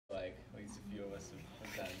us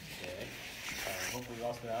have done today. Hopefully you've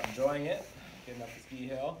also been out enjoying it, getting up the ski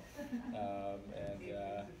hill.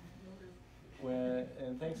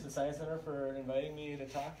 And thanks to the Science Center for inviting me to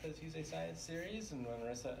talk for the Tuesday Science Series. And when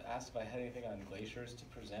Marissa asked if I had anything on glaciers to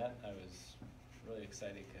present, I was really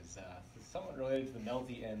excited because it's somewhat related to the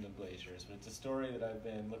melty end of glaciers, but it's a story that I've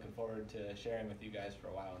been looking forward to sharing with you guys for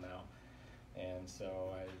a while now. And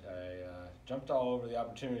so I jumped all over the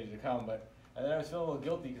opportunity to come, but and then I was feeling a little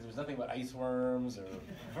guilty because there's nothing about ice worms or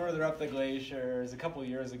further up the glaciers. A couple of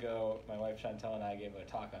years ago, my wife Chantel and I gave a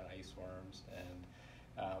talk on ice worms,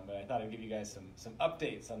 but I thought I'd give you guys some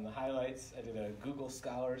updates on the highlights. I did a Google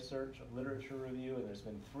Scholar search, a literature review, and there's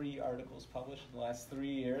been 3 articles published in the last 3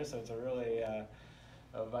 years, so it's a really a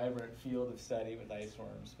vibrant field of study with ice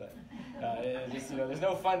worms. But there's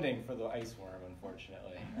no funding for the ice worm,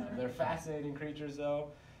 unfortunately. They're fascinating creatures,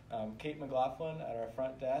 though. Kate McLaughlin at our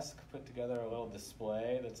front desk put together a little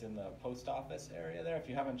display that's in the post office area there. If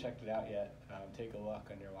you haven't checked it out yet, take a look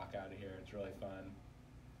on your walk out of here. It's really fun.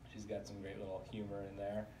 She's got some great little humor in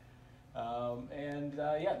there.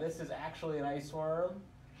 This is actually an ice worm.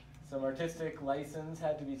 Some artistic license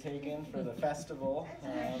had to be taken for the festival.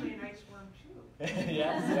 That's actually an ice worm too.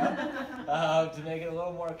 Yes, yeah. To make it a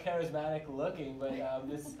little more charismatic looking, but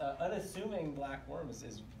this unassuming black worm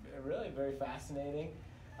is really very fascinating.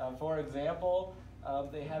 For example,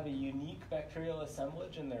 they have a unique bacterial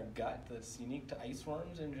assemblage in their gut that's unique to ice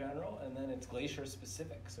worms in general, and then it's glacier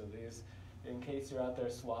specific. So these, in case you're out there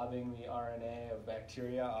swabbing the RNA of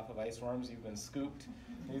bacteria off of ice worms, you've been scooped.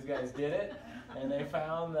 These guys did it, and they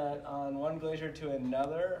found that on one glacier to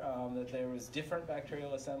another, that there was different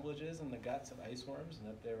bacterial assemblages in the guts of ice worms, and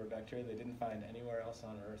that there were bacteria they didn't find anywhere else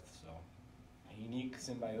on Earth. So a unique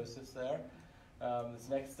symbiosis there. This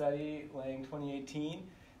next study, Lang 2018,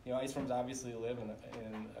 ice worms obviously live in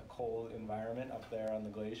a cold environment up there on the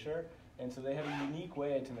glacier, and so they have a unique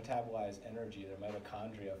way to metabolize energy. Their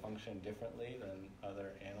mitochondria function differently than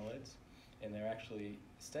other annelids, and they're actually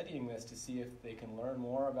studying this to see if they can learn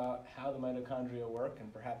more about how the mitochondria work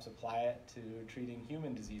and perhaps apply it to treating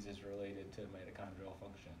human diseases related to mitochondrial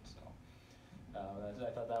function. So I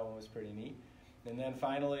thought that one was pretty neat. And then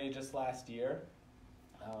finally, just last year,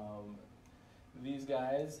 these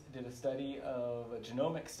guys did a study of a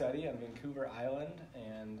genomic study on Vancouver Island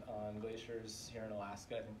and on glaciers here in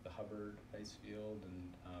Alaska. I think the Hubbard ice field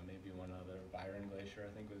and maybe one other, Bering Glacier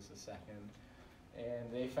I think was the second.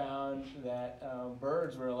 And they found that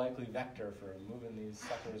birds were a likely vector for moving these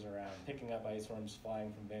suckers around, picking up ice worms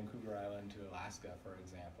flying from Vancouver Island to Alaska, for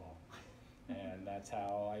example. And that's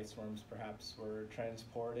how ice worms perhaps were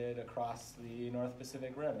transported across the North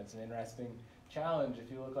Pacific Rim. It's an interesting challenge if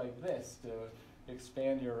you look like this to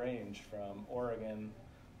expand your range from Oregon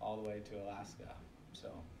all the way to Alaska. So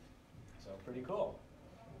pretty cool.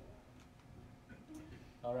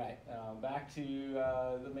 All right, back to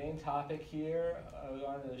the main topic here. I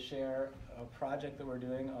wanted to share a project that we're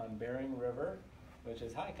doing on Bering River, which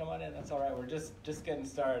is, hi, come on in, that's all right, we're just getting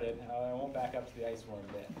started. I won't back up to the ice worm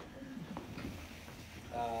bit.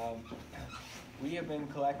 We have been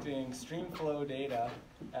collecting stream flow data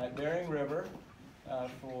at Bering River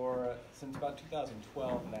since about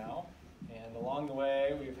 2012 now, and along the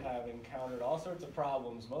way we have encountered all sorts of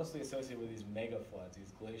problems, mostly associated with these megafloods,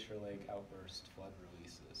 these glacier lake outburst flood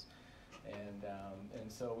releases,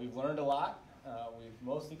 and so we've learned a lot. We've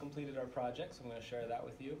mostly completed our project, so I'm going to share that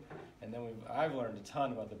with you, and then I've learned a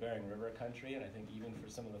ton about the Bering River country, and I think even for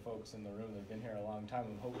some of the folks in the room that have been here a long time,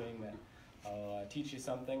 I'm hoping that I'll teach you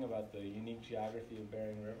something about the unique geography of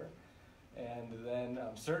Bering River. And then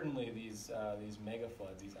certainly these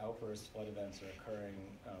megafloods, these outburst flood events are occurring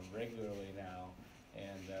regularly now,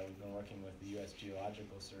 and we've been working with the U.S.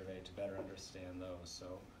 Geological Survey to better understand those. So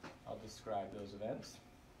I'll describe those events.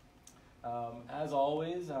 As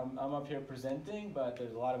always, I'm up here presenting, but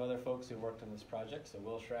there's a lot of other folks who worked on this project. So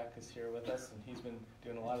Will Schreck is here with us, and he's been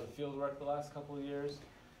doing a lot of the field work the last couple of years.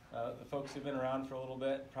 The folks who've been around for a little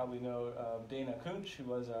bit probably know Dana Kunch, who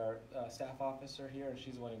was our staff officer here, and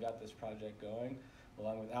she's the one who got this project going,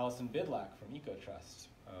 along with Allison Bidlack from EcoTrust.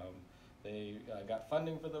 They got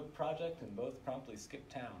funding for the project and both promptly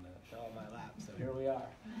skipped town, and it fell on my lap, so here we are.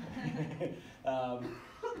 I'm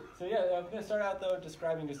going to start out, though,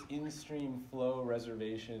 describing just in-stream flow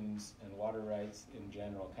reservations and water rights in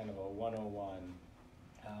general, kind of a 101.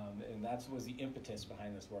 And that was the impetus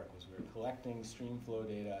behind this work, was we were collecting stream flow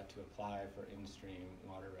data to apply for in-stream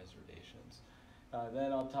water reservations.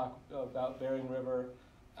 Then I'll talk about Bering River,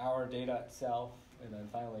 our data itself, and then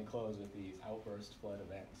finally close with these outburst flood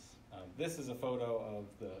events. This is a photo of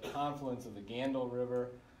the confluence of the Gandil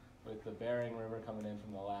River with the Bering River coming in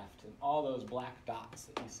from the left. And all those black dots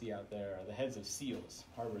that you see out there are the heads of seals,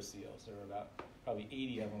 harbor seals. There were about probably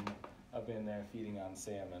 80 of them up in there feeding on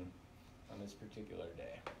salmon on this particular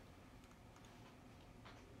day.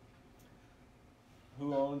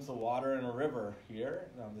 Who owns the water in a river here?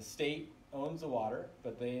 The state owns the water,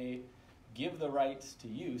 but they give the rights to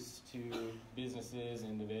use to businesses,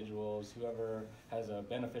 individuals, whoever has a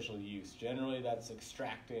beneficial use. Generally, that's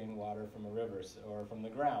extracting water from a river or from the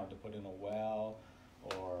ground to put in a well,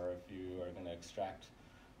 or if you are going to extract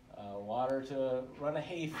water to run a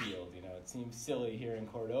hay field. You know, it seems silly here in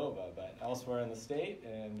Cordova, but elsewhere in the state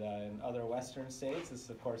and in other western states, this,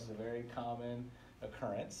 of course, is a very common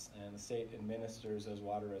occurrence, and the state administers those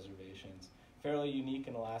water reservations. Fairly unique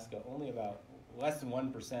in Alaska, only about less than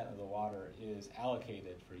 1% of the water is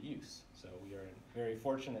allocated for use. So we are in a very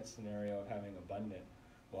fortunate scenario of having abundant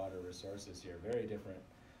water resources here, very different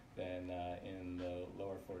than in the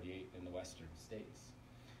lower 48 in the western states.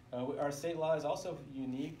 Our state law is also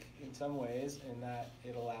unique in some ways in that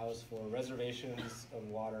it allows for reservations of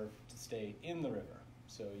water to stay in the river.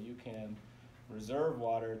 So you can reserve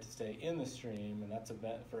water to stay in the stream, and that's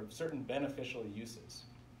for certain beneficial uses.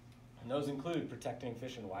 And those include protecting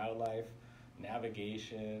fish and wildlife,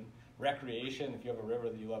 navigation, recreation. If you have a river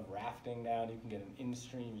that you love rafting down, you can get an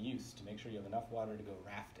in-stream use to make sure you have enough water to go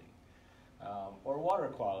rafting. Or water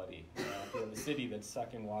quality. If you have a city that's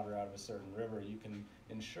sucking water out of a certain river, you can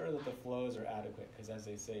ensure that the flows are adequate, because as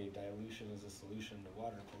they say, dilution is a solution to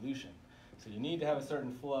water pollution. So you need to have a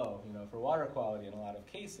certain flow, you know, for water quality in a lot of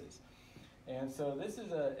cases. And so this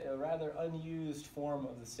is a rather unused form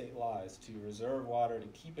of the state law, is to reserve water, to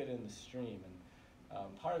keep it in the stream.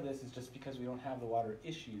 And part of this is just because we don't have the water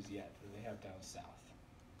issues yet that they have down south.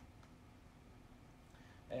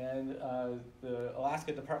 And the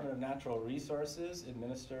Alaska Department of Natural Resources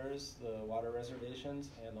administers the water reservations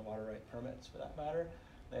and the water right permits, for that matter.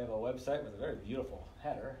 They have a website with a very beautiful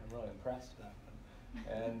header. I'm really impressed with that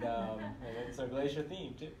one. And it's a glacier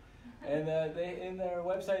theme, too. And they, in their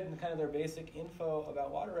website and kind of their basic info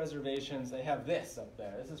about water reservations, they have this up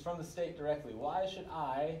there. This is from the state directly. Why should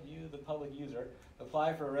I, you, the public user,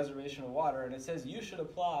 apply for a reservation of water? And it says you should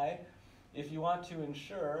apply if you want to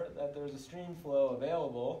ensure that there's a stream flow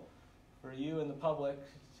available for you and the public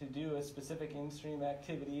to do a specific in-stream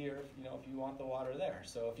activity, or if you want the water there.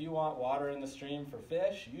 So if you want water in the stream for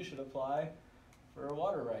fish, you should apply for a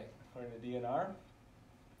water right, according to DNR.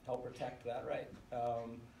 Help protect that right.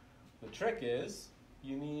 The trick is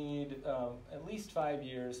you need at least 5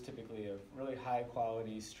 years, typically, of really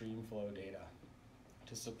high-quality stream flow data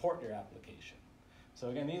to support your application. So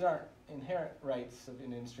again, these aren't inherent rights of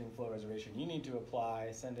an in-stream flow reservation. You need to apply,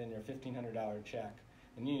 send in your $1,500 check,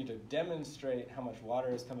 and you need to demonstrate how much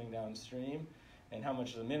water is coming downstream and how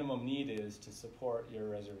much the minimum need is to support your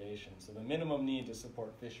reservation. So the minimum need to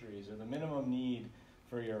support fisheries, or the minimum need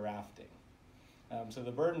for your rafting. So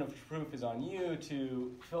the burden of proof is on you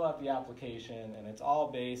to fill out the application, and it's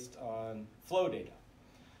all based on flow data.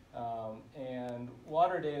 And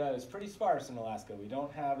water data is pretty sparse in Alaska. We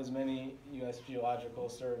don't have as many U.S. Geological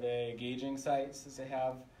Survey gauging sites as they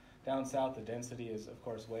have down south. The density is, of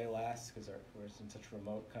course, way less because we're in such a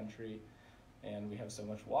remote country, and we have so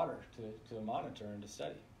much water to monitor and to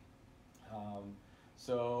study.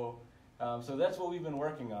 So that's what we've been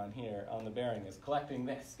working on here on the Bering, is collecting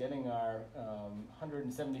this, getting our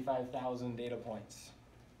 175,000 data points.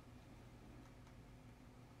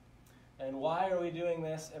 And why are we doing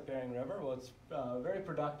this at Bering River? Well, it's a very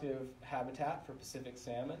productive habitat for Pacific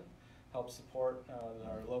salmon, helps support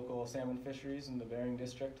our local salmon fisheries in the Bering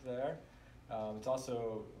District there. It's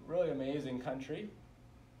also really amazing country,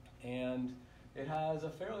 and it has a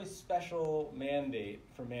fairly special mandate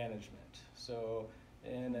for management. So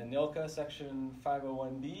in ANILCA Section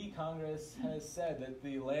 501B, Congress has said that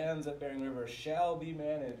the lands at Bering River shall be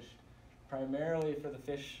managed primarily for the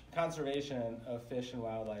conservation of fish and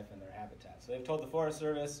wildlife and their habitat. So they've told the Forest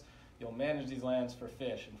Service, you'll manage these lands for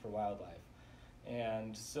fish and for wildlife.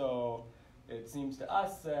 And so it seems to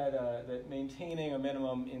us that maintaining a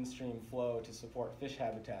minimum in-stream flow to support fish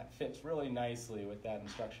habitat fits really nicely with that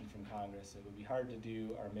instruction from Congress. It would be hard to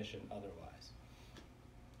do our mission otherwise.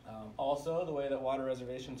 Also, the way that water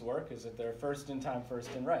reservations work is that they're first in time, first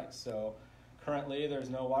in rights. So currently there's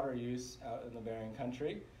no water use out in the Bering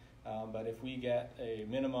country, but if we get a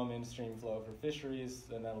minimum in-stream flow for fisheries,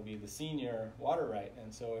 then that'll be the senior water right.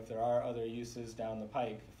 And so if there are other uses down the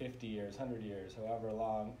pike, 50 years, 100 years, however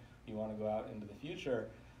long you want to go out into the future,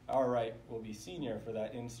 our right will be senior for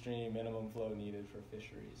that in-stream minimum flow needed for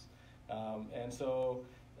fisheries. And so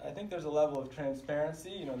I think there's a level of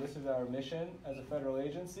transparency. This is our mission as a federal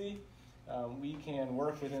agency. we can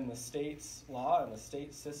work within the state's law and the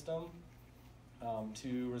state system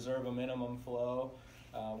to reserve a minimum flow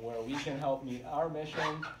where we can help meet our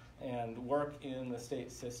mission and work in the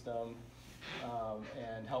state system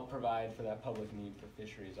and help provide for that public need for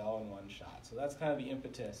fisheries all in one shot. So that's kind of the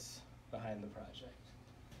impetus behind the project.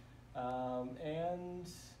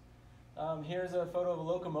 Here's a photo of a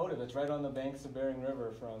locomotive that's right on the banks of Bering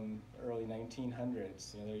River from early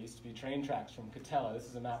 1900s. There used to be train tracks from Catella. This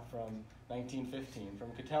is a map from 1915,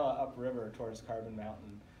 from Catella upriver towards Carbon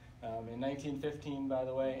Mountain. In 1915, by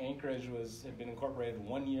the way, Anchorage had been incorporated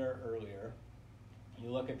 1 year earlier. You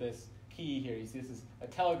look at this key here, you see this is a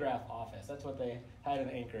telegraph office. That's what they had in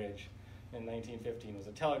Anchorage in 1915, was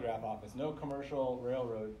a telegraph office. No commercial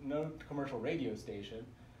railroad, no commercial radio station.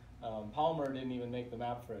 Palmer didn't even make the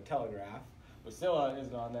map for a telegraph. Wasilla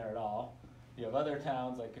isn't on there at all. You have other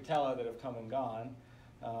towns like Catella that have come and gone.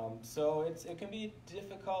 So it can be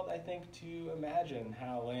difficult, I think, to imagine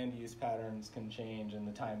how land use patterns can change in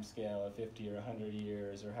the time scale of 50 or 100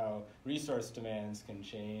 years, or how resource demands can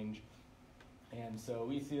change. And so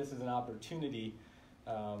we see this as an opportunity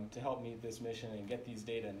to help meet this mission and get these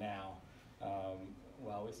data now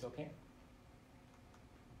while we still can.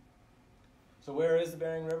 So where is the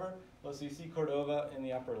Bering River? Well, so you see Cordova in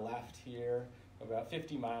the upper left here, about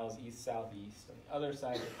 50 miles east-southeast. On the other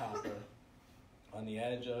side of Copper, on the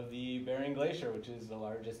edge of the Bering Glacier, which is the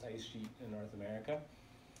largest ice sheet in North America.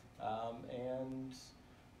 And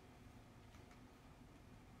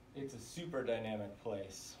it's a super dynamic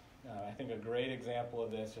place. I think a great example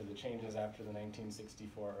of this are the changes after the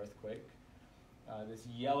 1964 earthquake. This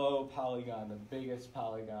yellow polygon, the biggest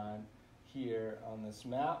polygon here on this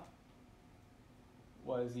map,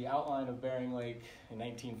 was the outline of Bering Lake in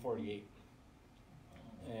 1948.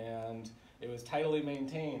 And it was tidally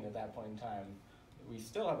maintained at that point in time. We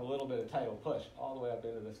still have a little bit of tidal push all the way up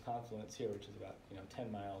into this confluence here, which is about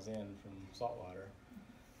 10 miles in from saltwater.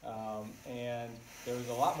 And there was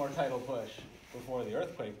a lot more tidal push before the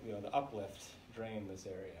earthquake, the uplift drained this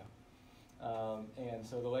area. And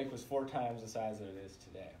so the lake was 4 times the size that it is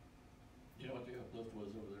today. You know what the uplift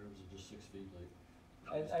was over there? Was it just 6 feet?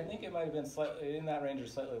 I think it might have been slightly in that range, or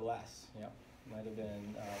slightly less. Yeah, it might have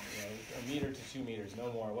been 1 meter to 2 meters,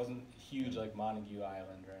 no more. It wasn't huge like Montague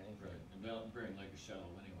Island or anything. Right, and Bering Lake is shallow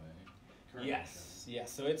anyway. Yes,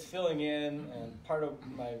 yes. So it's filling in, and part of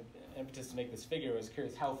my impetus to make this figure was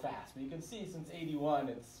curious how fast. But you can see since '81,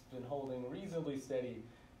 it's been holding reasonably steady,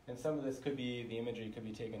 and some of this could be, the imagery could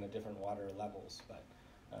be taken at different water levels, but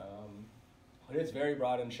it's very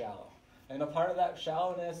broad and shallow. And a part of that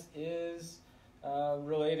shallowness is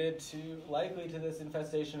related likely to this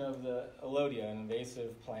infestation of the Elodia, an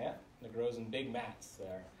invasive plant that grows in big mats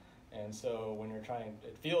there. And so when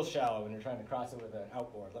it feels shallow when you're trying to cross it with an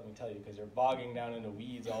outboard, let me tell you, because you're bogging down into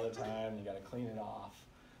weeds all the time, you got to clean it off.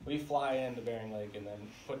 We fly into Bering Lake and then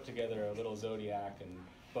put together a little Zodiac and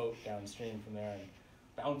boat downstream from there, and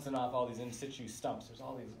bouncing off all these in situ stumps. There's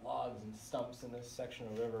all these logs and stumps in this section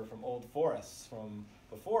of river from old forests from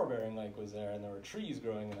before Bering Lake was there, and there were trees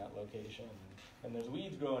growing in that location. And there's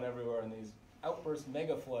weeds growing everywhere, and these outburst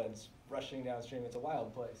megafloods rushing downstream. It's a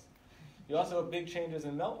wild place. You also have big changes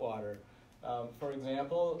in meltwater. For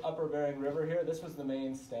example, Upper Bering River here, this was the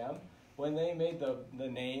main stem. When they made the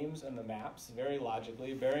names and the maps, very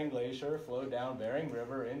logically, Bering Glacier flowed down Bering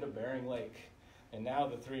River into Bering Lake. And now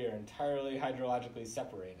the three are entirely hydrologically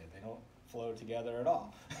separated. They don't flow together at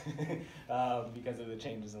all because of the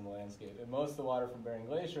changes in the landscape. And most of the water from Bering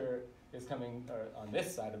Glacier is coming, or on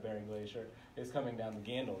this side of Bering Glacier, is coming down the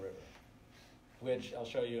Gandil River, which I'll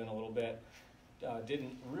show you in a little bit,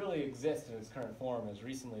 didn't really exist in its current form as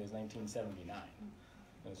recently as 1979.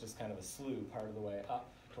 It was just kind of a slough part of the way up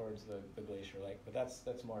towards the glacier lake, but that's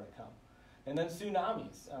more to come. And then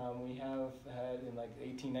tsunamis. We have had in like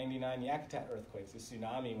 1899 Yakutat earthquakes. The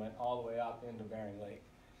tsunami went all the way up into Bering Lake.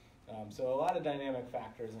 So a lot of dynamic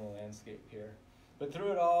factors in the landscape here. But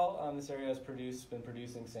through it all, this area has been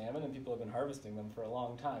producing salmon, and people have been harvesting them for a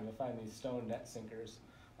long time. You'll find these stone net sinkers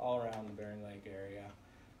all around the Bering Lake area,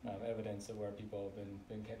 evidence of where people have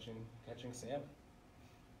been catching salmon.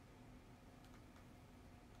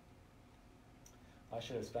 I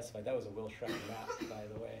should have specified that was a Will Schreck map, by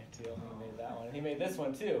the way, too. He made that one. And he made this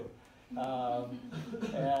one, too.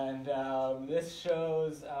 This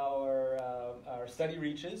shows our study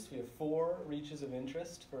reaches. We have 4 reaches of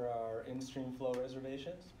interest for our in-stream flow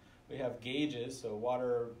reservations. We have gauges, so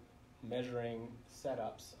water measuring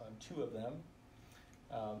setups on 2 of them.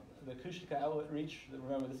 The Kushika Outlet Reach,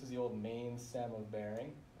 remember this is the old main stem of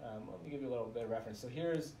Bering. Let me give you a little bit of reference. So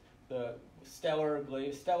here's the stellar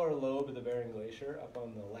lobe of the Bering Glacier up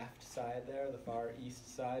on the left side there, the far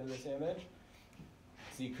east side of this image.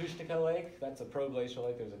 See Kustica Lake, that's a proglacial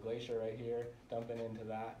lake. There's a glacier right here dumping into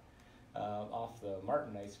that off the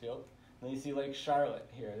Martin ice field. And then you see Lake Charlotte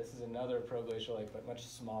here. This is another proglacial lake, but much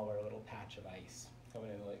smaller, little patch of ice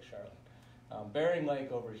coming into Lake Charlotte. Bering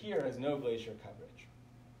Lake over here has no glacier coverage.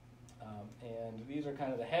 And these are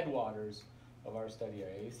kind of the headwaters of our study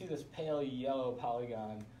area. You see this pale yellow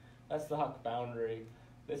polygon, that's the Huck boundary.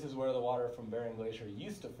 This is where the water from Bering Glacier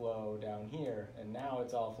used to flow down here, and now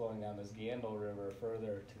it's all flowing down this Gandel River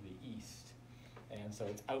further to the east. And so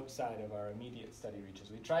it's outside of our immediate study reaches.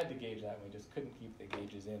 We tried to gauge that, and we just couldn't keep the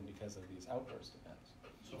gauges in because of these outburst events.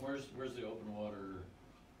 So where's the open water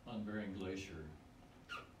on Bering Glacier?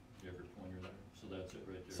 You have your pointer there? So that's it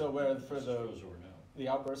right there. So where for This goes over now. the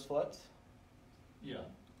outburst floods? Yeah.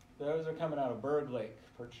 Those are coming out of Berg Lake,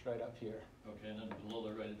 perched right up here. Okay, and then below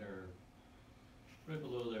there, right there, right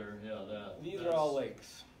below there, yeah, These are all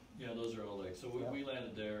lakes. Yeah, those are all lakes. So Yeah. we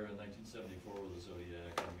landed there in 1974 with the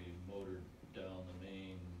Zodiac, and we motored down the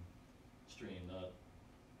main stream, not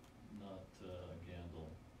Gandel.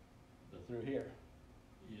 But Through here.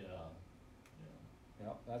 yeah.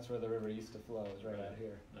 Yep, that's where the river used to flow, is right out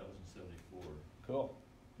here. That was in 74. Cool,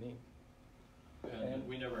 neat. And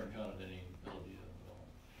we never encountered any LDF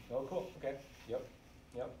at all. Oh, cool, okay, yep.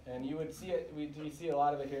 And you would see it, we see a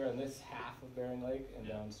lot of it here in this half of Bering Lake and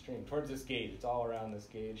Yeah. downstream, towards this gauge. It's all around this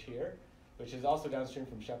gauge here, which is also downstream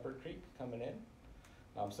from Shepherd Creek coming in.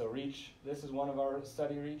 So reach, this is one of our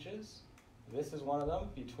study reaches. This is one of them,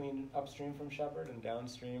 between upstream from Shepherd and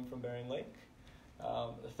downstream from Bering Lake.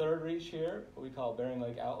 The third reach here, what we call Bering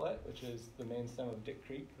Lake Outlet, which is the main stem of Dick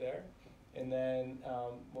Creek there. And then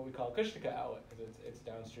what we call Kustica Outlet, because it's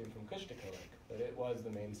downstream from Kustica Lake, but it was the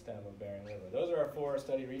main stem of Bering River. Those are our 4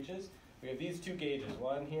 study reaches. We have these 2 gauges,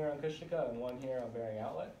 one here on Kustica and one here on Bering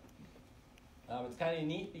Outlet. It's kind of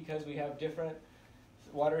neat because we have different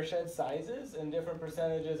watershed sizes and different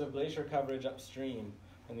percentages of glacier coverage upstream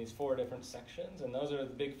in these 4 different sections, and those are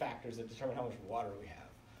the big factors that determine how much water we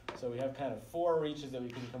have. So we have kind of 4 reaches that we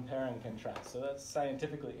can compare and contrast, so that's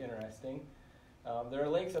scientifically interesting. There are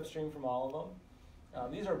lakes upstream from all of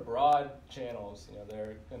them. These are broad channels.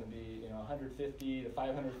 They're going to be 150 to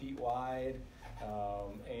 500 feet wide,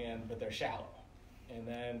 but they're shallow. And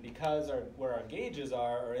then because where our gauges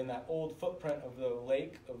are in that old footprint of the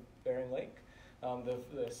lake, of Bering Lake,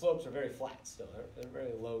 the slopes are very flat still. They're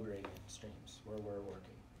very low gradient streams where we're working.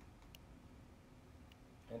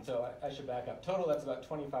 And so I should back up. Total, that's about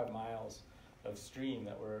 25 miles of stream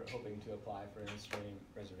that we're hoping to apply for in-stream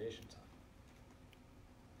reservations on.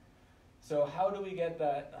 So how do we get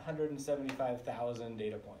that 175,000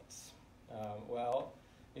 data points? Well,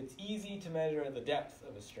 it's easy to measure the depth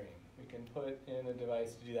of a stream. We can put in a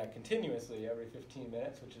device to do that continuously every 15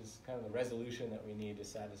 minutes, which is kind of the resolution that we need to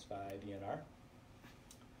satisfy DNR.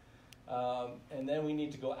 And then we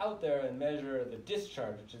need to go out there and measure the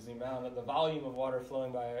discharge, which is the volume of water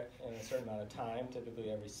flowing by in a certain amount of time,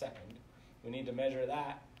 typically every second. We need to measure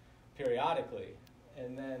that periodically.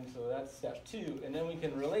 And then, so that's step 2. And then we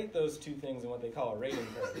can relate those 2 things in what they call a rating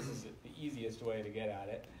curve. This is the easiest way to get at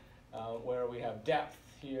it, where we have depth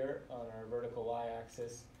here on our vertical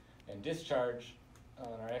y-axis and discharge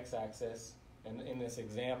on our x-axis. And in this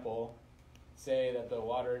example, say that the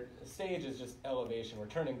water stage is just elevation. We're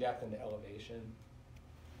turning depth into elevation.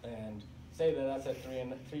 And say that that's at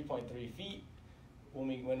 3.3 feet.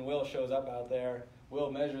 When Will shows up out there,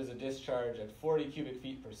 Will measures a discharge at 40 cubic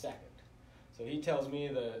feet per second. So he tells me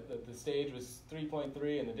that the stage was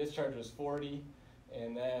 3.3 and the discharge was 40,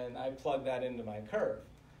 and then I plug that into my curve.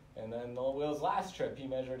 And then Will's last trip, he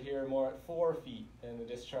measured here more at 4 feet, and the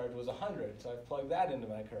discharge was 100. So I plugged that into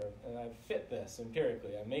my curve, and I fit this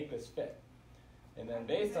empirically. I make this fit. And then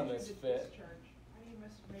based on this fit, How do you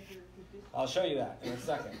measure the discharge? I'll show you that in a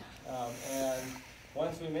second. And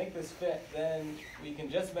once we make this fit, then we can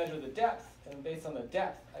just measure the depth, and based on the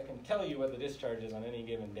depth, I can tell you what the discharge is on any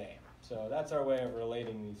given day. So that's our way of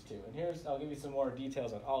relating these 2. And I'll give you some more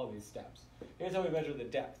details on all of these steps. Here's how we measure the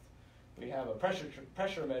depth. We have a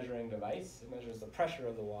pressure measuring device. It measures the pressure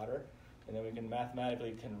of the water, and then we can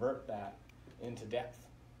mathematically convert that into depth.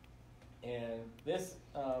 And this,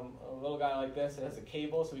 a little guy like this, it has a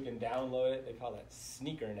cable so we can download it. They call that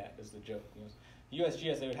sneaker net is the joke.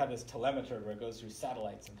 USGS, they would have this telemeter where it goes through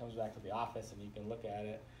satellites and comes back to the office and you can look at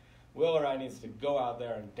it. Will or I needs to go out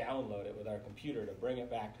there and download it with our computer to bring it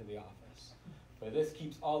back to the office. But this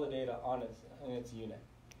keeps all the data in its unit.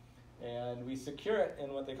 And we secure it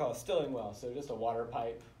in what they call a stilling well, so just a water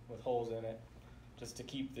pipe with holes in it, just to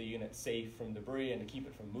keep the unit safe from debris and to keep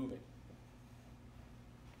it from moving.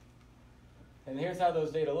 And here's how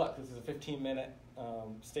those data look. This is a 15-minute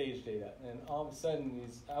stage data, and all of a sudden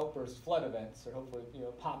these outburst flood events are hopefully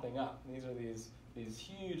popping up. And these are these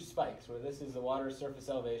huge spikes where this is the water surface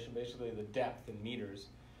elevation, basically the depth in meters,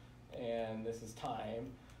 and this is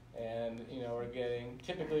time. And we're getting,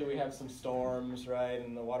 typically we have some storms, right,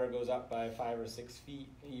 and the water goes up by 5 or 6 feet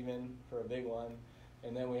even for a big one.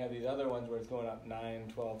 And then we have these other ones where it's going up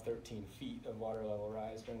 9, 12, 13 feet of water level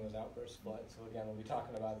rise during those outburst floods. So again, we'll be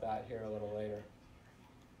talking about that here a little later.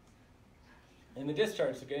 In the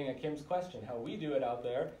discharge, so getting at Kim's question, how we do it out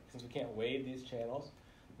there, since we can't wade these channels,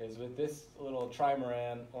 is with this little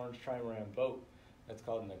trimaran, orange trimaran boat that's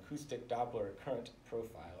called an acoustic Doppler current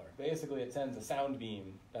profiler. Basically, it sends a sound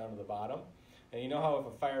beam down to the bottom. And you know how if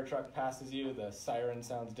a fire truck passes you, the siren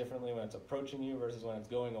sounds differently when it's approaching you versus when it's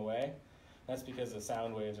going away? That's because the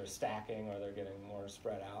sound waves are stacking or they're getting more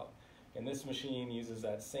spread out. And this machine uses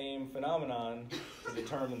that same phenomenon to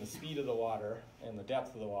determine the speed of the water and the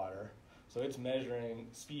depth of the water. So it's measuring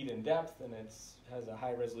speed and depth, and it has a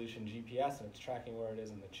high-resolution GPS, and it's tracking where it is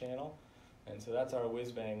in the channel. And so that's our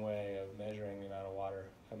whiz-bang way of measuring the amount of water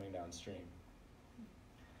coming downstream.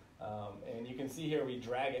 And you can see here we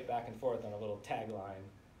drag it back and forth on a little tagline.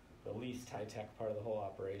 The least high-tech part of the whole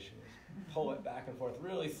operation is pull it back and forth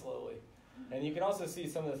really slowly. And you can also see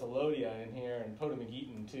some of this allodia in here and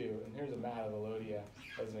potamogeton too. And here's a mat of allodia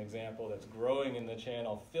as an example that's growing in the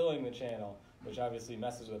channel, filling the channel, which obviously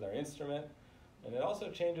messes with our instrument. And it also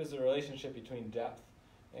changes the relationship between depth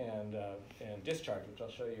and discharge, which I'll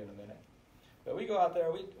show you in a minute. But we go out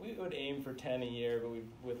there, we would aim for 10 a year, but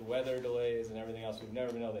with weather delays and everything else, we've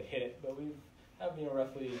never been able to hit it. But we have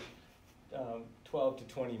roughly 12 to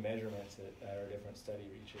 20 measurements at our different study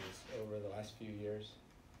reaches over the last few years.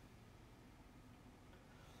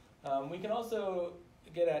 We can also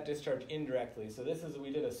get at discharge indirectly. So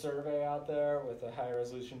we did a survey out there with a high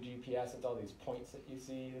resolution GPS. It's all these points that you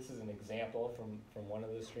see. This is an example from one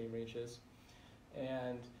of the stream reaches.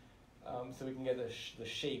 And so we can get the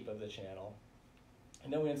shape of the channel.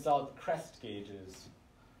 And then we installed crest gauges,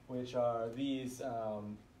 which are these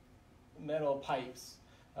metal pipes.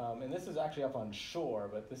 And this is actually up on shore,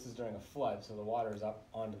 but this is during a flood, so the water is up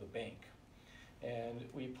onto the bank. And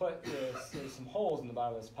we put there's some holes in the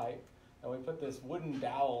bottom of this pipe, and we put this wooden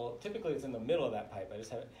dowel. Typically it's in the middle of that pipe. I just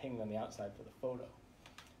have it hanging on the outside for the photo.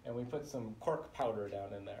 And we put some cork powder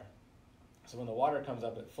down in there. So when the water comes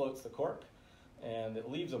up, it floats the cork, and it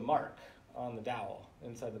leaves a mark on the dowel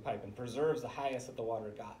inside the pipe and preserves the highest that the water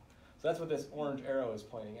got. So that's what this orange arrow is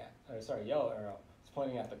pointing at, yellow arrow is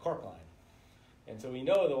pointing at the cork line. And so we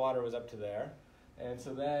know the water was up to there. And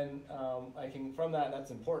so then from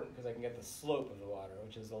that's important because I can get the slope of the water,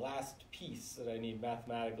 which is the last piece that I need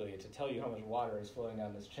mathematically to tell you how much water is flowing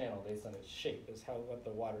down this channel based on its shape, is what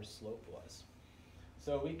the water slope was.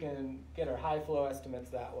 So we can get our high flow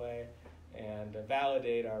estimates that way and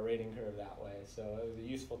validate our rating curve that way. So it was a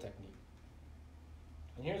useful technique.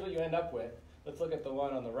 And here's what you end up with. Let's look at the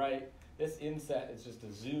one on the right. This inset is just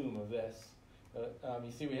a zoom of this.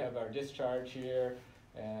 You see we have our discharge here,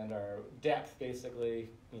 and our depth, basically,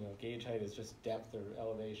 gauge height is just depth or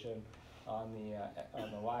elevation on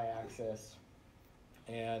the y-axis.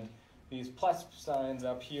 And these plus signs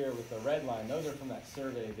up here with the red line, those are from that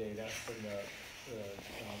survey data from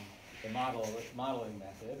the modeling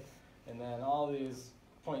method. And then all these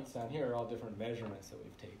points down here are all different measurements that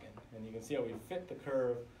we've taken. And you can see how we fit the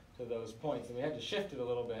curve to those points. And we had to shift it a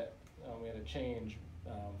little bit. We had to change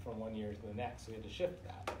from one year to the next, so we had to shift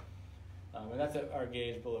that. And that's at our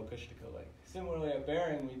gauge below Kushtiko Lake. Similarly at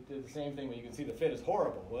Bering, we did the same thing, but you can see the fit is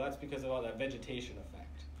horrible. Well, that's because of all that vegetation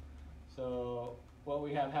effect. So what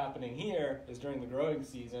we have happening here is during the growing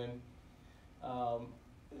season,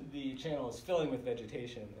 the channel is filling with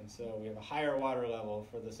vegetation, and so we have a higher water level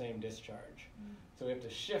for the same discharge. So we have to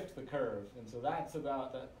shift the curve, and so that's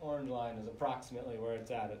about, that orange line is approximately where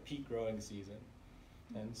it's at peak growing season.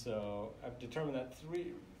 And so I've determined that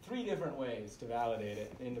three different ways to validate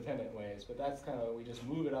it, independent ways, but that's kind of, we just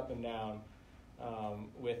move it up and down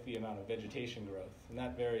with the amount of vegetation growth, and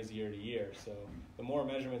that varies year to year. So the more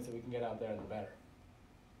measurements that we can get out there, the better.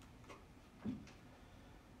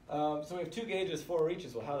 So we have 2 gauges, 4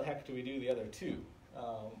 reaches. Well, how the heck do we do the other 2?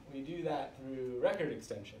 We do that through record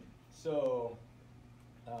extension. So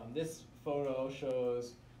this photo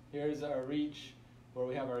shows, here's our reach where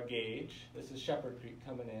we have our gauge. This is Shepherd Creek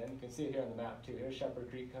coming in. You can see it here on the map too. Here's Shepherd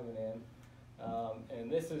Creek coming in. And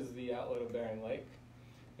this is the outlet of Bering Lake.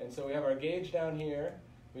 And so we have our gauge down here.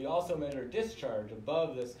 We also measure discharge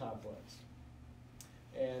above this confluence.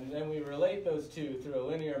 And then we relate those two through a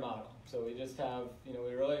linear model. So we just have,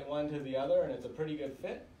 we relate one to the other, and it's a pretty good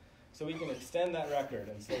fit. So we can extend that record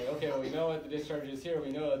and say, okay, well, we know what the discharge is here.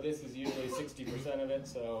 We know that this is usually 60% of it,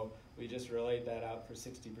 so we just relate that out for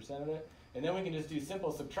 60% of it. And then we can just do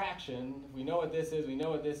simple subtraction. If we know what this is, we know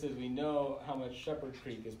what this is, we know how much Shepherd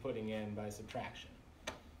Creek is putting in by subtraction.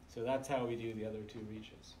 So that's how we do the other two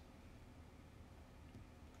reaches.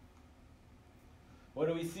 What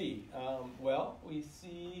do we see? Well, we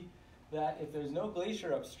see that if there's no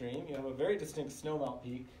glacier upstream, you have a very distinct snowmelt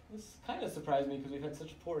peak. This kind of surprised me because we've had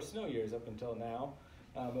such poor snow years up until now.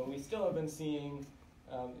 But we still have been seeing,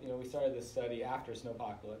 we started this study after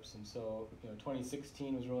snowpocalypse, and so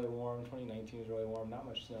 2016 was really warm, 2019 was really warm, not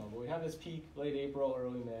much snow. But we have this peak late April,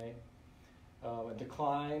 early May, a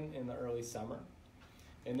decline in the early summer,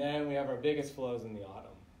 and then we have our biggest flows in the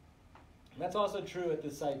autumn. And that's also true at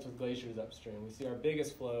the sites with glaciers upstream. We see our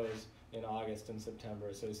biggest flows in August and September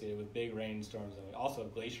associated with big rainstorms, and we also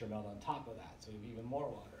have glacier melt on top of that, so we have even more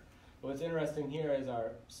water. But what's interesting here is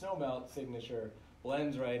our snowmelt signature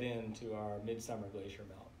blends right into our midsummer glacier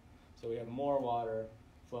melt. So we have more water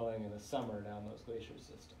flowing in the summer down those glacier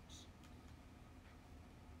systems.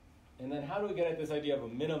 And then how do we get at this idea of a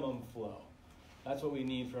minimum flow? That's what we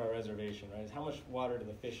need for our reservation, right? Is how much water do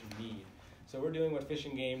the fish need? So we're doing what Fish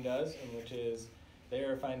and Game does, and which is they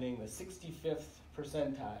are finding the 65th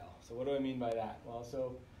percentile. So what do I mean by that? Well,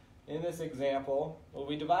 so in this example,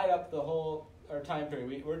 we divide up the whole our time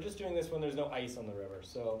period. We're just doing this when there's no ice on the river.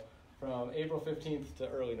 So from April 15th to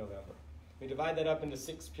early November. We divide that up into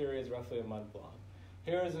 6 periods, roughly a month long.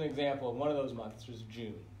 Here is an example of one of those months, which is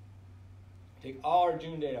June. Take all our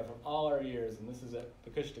June data from all our years, and this is at the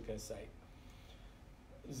Kushtaka site.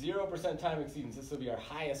 0% time exceedance, this will be our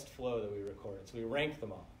highest flow that we recorded. So we rank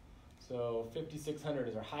them all. So 5,600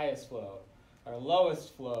 is our highest flow. Our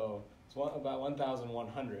lowest flow is about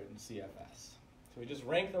 1,100 in CFS. So we just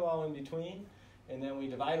rank them all in between, and then we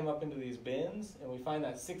divide them up into these bins, and we find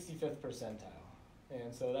that 65th percentile.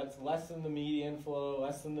 And so that's less than the median flow,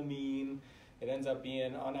 less than the mean. It ends up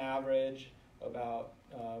being, on average, about,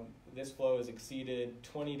 this flow is exceeded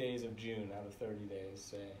 20 days of June out of 30 days,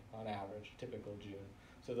 say, on average, typical June.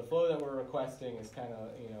 So the flow that we're requesting is kind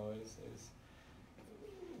of,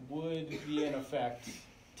 would be in effect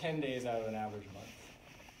 10 days out of an average month.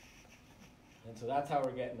 And so that's how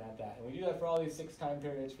we're getting at that. And we do that for all these 6 time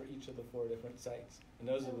periods for each of the 4 different sites. And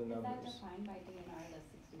those are the numbers. Is that defined by DNR,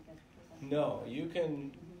 the 65%? No, you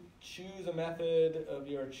can choose a method of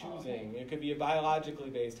your choosing. Okay. It could be a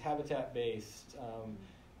biologically based, habitat based,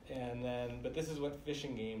 but this is what Fish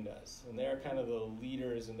and Game does. And they're kind of the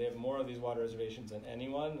leaders, and they have more of these water reservations than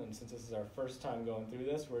anyone. And since this is our first time going through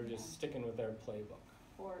this, we're just sticking with their playbook.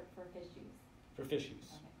 For fish use? For fish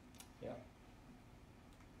use, Okay.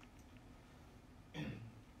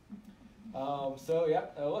 yeah.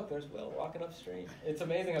 Look, there's Will walking upstream. It's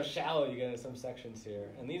amazing how shallow you get in some sections here.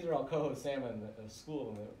 And these are all coho salmon, a school of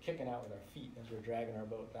them that were kicking out with our feet as we're dragging our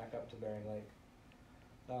boat back up to Bering Lake.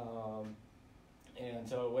 And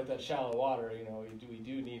so with that shallow water, we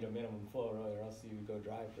do need a minimum flow, really, or else you would go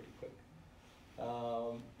dry pretty quick.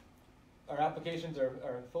 Our applications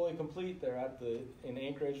are fully complete. They're in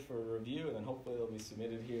Anchorage for review, and then hopefully they'll be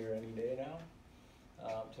submitted here any day now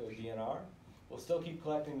to the DNR. We'll still keep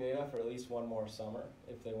collecting data for at least one more summer.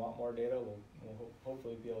 If they want more data, we'll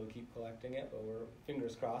hopefully be able to keep collecting it, but we're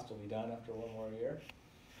fingers crossed we'll be done after one more year.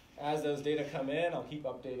 As those data come in, I'll keep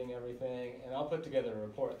updating everything, and I'll put together a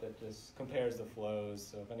report that just compares the flows.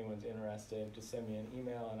 So if anyone's interested, just send me an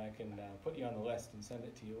email, and I can put you on the list and send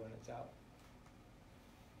it to you when it's out.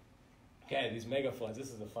 Okay, these megafloods, this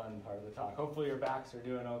is the fun part of the talk. Hopefully your backs are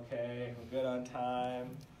doing okay, we're good on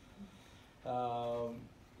time.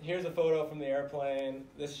 Here's a photo from the airplane.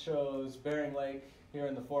 This shows Bering Lake here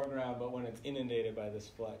in the foreground, but when it's inundated by this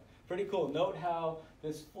flood. Pretty cool. Note how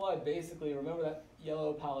this flood basically, remember that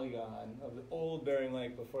yellow polygon of the old Bering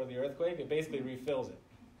Lake before the earthquake? It basically refills it,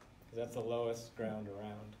 because that's the lowest ground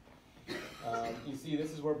around. You see,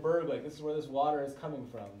 this is where Berg Lake, this is where this water is coming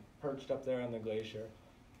from, perched up there on the glacier.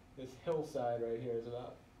 This hillside right here is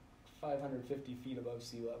about 550 feet above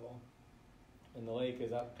sea level. And the lake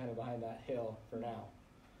is up kind of behind that hill for now.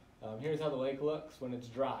 Here's how the lake looks when it's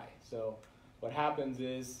dry. So what happens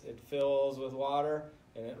is it fills with water,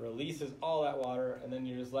 and it releases all that water, and then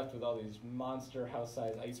you're just left with all these monster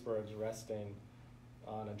house-sized icebergs resting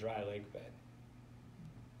on a dry lake bed.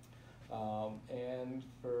 And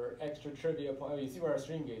for extra trivia, you see where our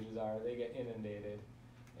stream gauges are, they get inundated.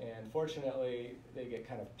 And fortunately, they get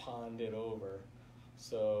kind of ponded over,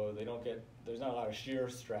 so they don't get, there's not a lot of shear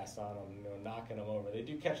stress on them, knocking them over. They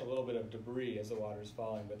do catch a little bit of debris as the water's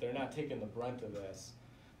falling, but they're not taking the brunt of this,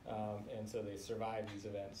 and so they survive these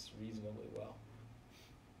events reasonably well.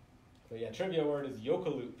 But yeah, trivia word is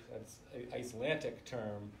Yokaloop. That's an Icelandic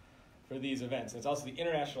term for these events. And it's also the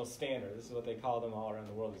international standard. This is what they call them all around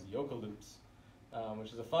the world, is Yokaloops,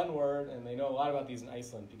 which is a fun word, and they know a lot about these in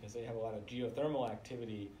Iceland because they have a lot of geothermal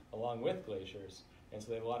activity along with glaciers. And so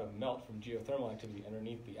they have a lot of melt from geothermal activity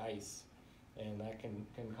underneath the ice, and that can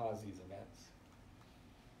cause these events.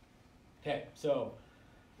 Okay, so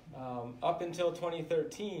up until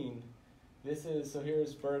 2013, so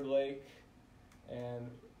here's Berg Lake, and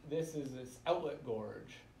this is this outlet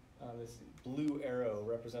gorge. This blue arrow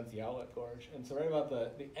represents the outlet gorge. And so right about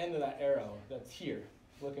the end of that arrow, that's here,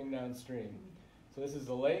 looking downstream. So this is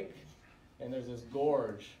the lake, and there's this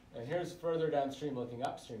gorge. And here's further downstream looking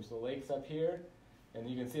upstream. So the lake's up here, and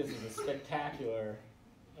you can see this is a spectacular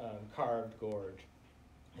carved gorge.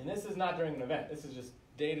 And this is not during an event. This is just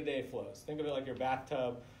day-to-day flows. Think of it like your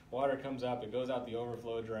bathtub. Water comes up, it goes out the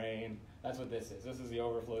overflow drain. That's what this is. This is the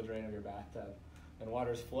overflow drain of your bathtub. And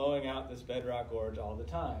water's flowing out this bedrock gorge all the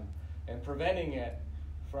time and preventing it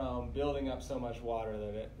from building up so much water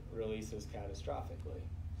that it releases catastrophically.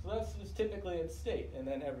 So that's just typically its state. And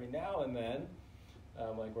then every now and then,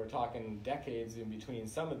 like we're talking decades in between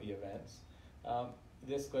some of the events,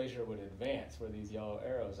 this glacier would advance where these yellow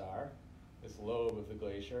arrows are, this lobe of the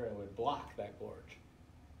glacier, and would block that gorge.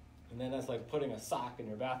 And then that's like putting a sock in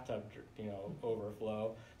your bathtub,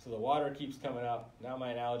 overflow. So the water keeps coming up. Now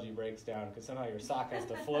my analogy breaks down because somehow your sock has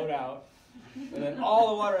to float out, and then all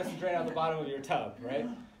the water has to drain out the bottom of your tub, right?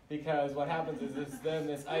 Because what happens is then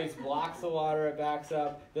this ice blocks the water, it backs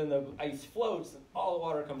up, then the ice floats, and all the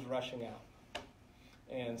water comes rushing out.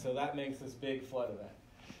 And so that makes this big flood event.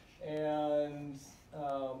 And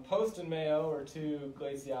Post and Mayo are two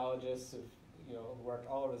glaciologists who worked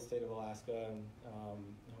all over the state of Alaska, and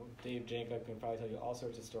Dave Jacob can probably tell you all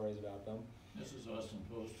sorts of stories about them. This is Austin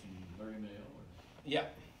Post and Larry Mayo.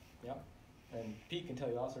 Yep. And Pete can tell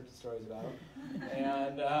you all sorts of stories about them.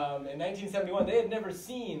 And in 1971, they had never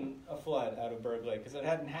seen a flood out of Berg Lake because it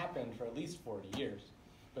hadn't happened for at least 40 years.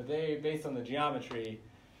 But they, based on the geometry,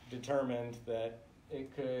 determined that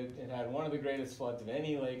it had one of the greatest floods of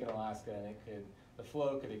any lake in Alaska, and the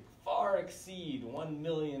flow could far exceed 1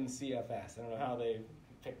 million CFS. I don't know how they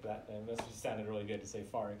picked that. This just sounded really good to say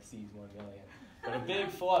far exceeds 1 million. But a big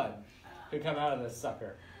flood could come out of this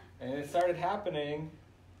sucker. And it started happening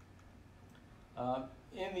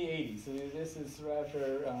in the 80s. So this is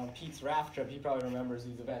after Pete's raft trip. He probably remembers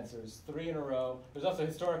these events. There's 3 in a row. There's also a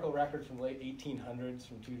historical record from the late 1800s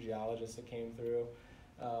from 2 geologists that came through.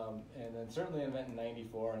 And then certainly an event in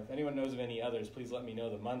 94. And if anyone knows of any others, please let me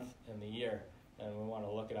know the month and the year. And we want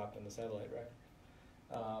to look it up in the satellite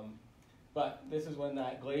record. But this is when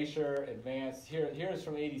that glacier advanced. Here's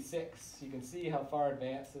from 86. You can see how far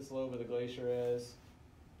advanced this lobe of the glacier is.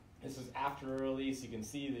 This is after a release. You can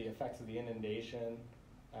see the effects of the inundation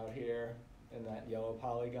out here in that yellow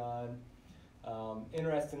polygon.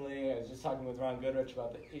 Interestingly, I was just talking with Ron Goodrich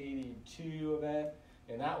about the 82 event,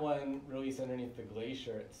 and that one released underneath the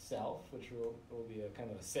glacier itself, which will be a kind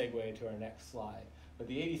of a segue to our next slide. But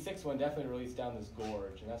the 86 one definitely released down this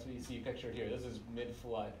gorge, and that's what you see pictured here. This is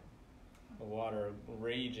mid-flood, the water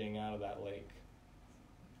raging out of that lake.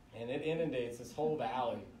 And it inundates this whole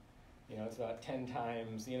valley. It's about 10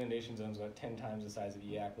 times, the inundation zone is about 10 times the size of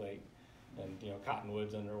Eyak Lake. And,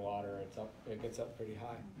 Cottonwood's underwater, it gets up pretty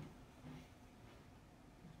high.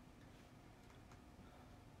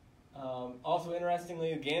 Also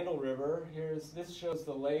interestingly, the Gandil River, this shows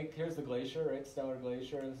the lake, here's the glacier, right, Stellar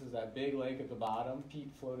Glacier. This is that big lake at the bottom.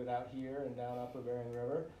 Pete floated out here and down Upper Bering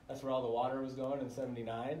River. That's where all the water was going in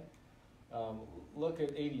 79. Look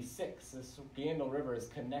at 86. This Gandil River is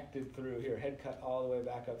connected through here, head cut all the way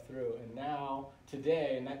back up through. And now,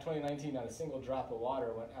 today, in that 2019, not a single drop of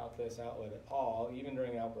water went out this outlet at all, even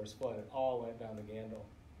during outburst flood. It all went down the Gandil.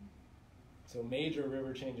 So major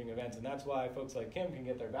river changing events, and that's why folks like Kim can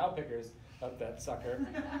get their bow pickers up that sucker,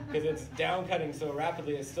 because it's down cutting so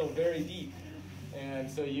rapidly, it's still very deep.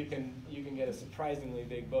 And so you can get a surprisingly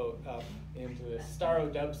big boat up into the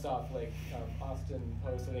Starodubtsov Lake. Austin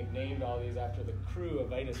Post, I think, named all these after the crew of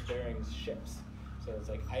Vitus Bering's ships. So it's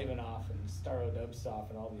like Ivanov and Starodubtsov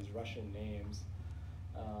and all these Russian names.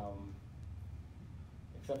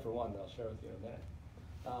 Except for one that I'll share with you in a minute.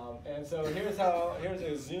 And so here's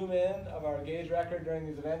a zoom in of our gauge record during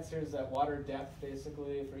these events. Here's that water depth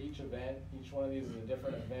basically for each event. Each one of these is a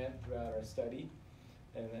different event throughout our study.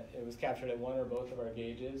 And it was captured at one or both of our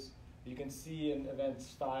gauges. You can see in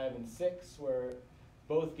events 5 and 6 where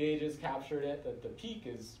both gauges captured it, that the peak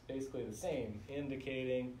is basically the same,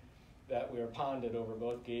 indicating that we are ponded over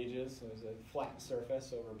both gauges. So there's a flat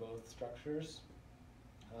surface over both structures.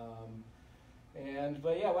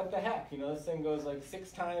 But yeah, what the heck? You know, this thing goes like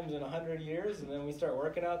 6 times in 100 years, and then we start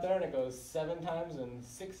working out there, and it goes 7 times in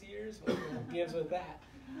 6 years. What gives with that?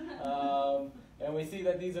 And we see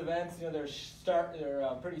that these events, you know,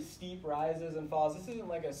 they're pretty steep rises and falls. This isn't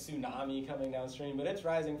like a tsunami coming downstream, but it's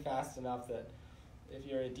rising fast enough that if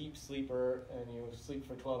you're a deep sleeper and you sleep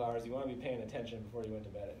for 12 hours, you want to be paying attention before you went to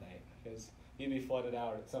bed at night, because you'd be flooded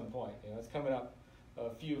out at some point. You know, it's coming up a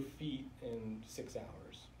few feet in 6 hours.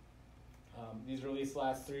 These releases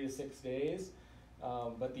last 3 to 6 days,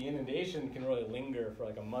 but the inundation can really linger for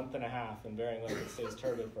like a month and a half, and Bering Lake stays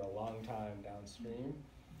turbid for a long time downstream.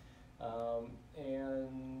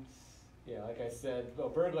 And yeah, like I said, well,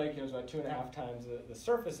 Berg Lake is about 2.5 times the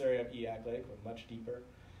surface area of Eyak Lake, but much deeper.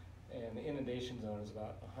 And the inundation zone is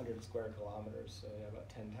about 100 square kilometers, so yeah, about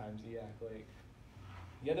 10 times Eyak Lake.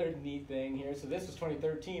 The other neat thing here, so this was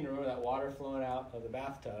 2013, remember that water flowing out of the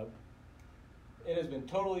bathtub? It has been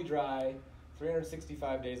totally dry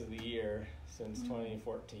 365 days of the year since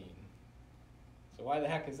 2014. So why the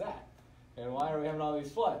heck is that? And why are we having all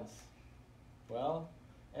these floods? Well,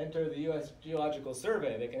 enter the U.S. Geological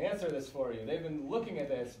Survey. They can answer this for you. They've been looking at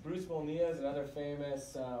this. Bruce Molnias and other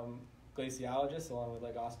famous glaciologists, along with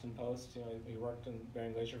like Austin Post, you know, he worked in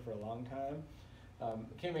Bering Glacier for a long time.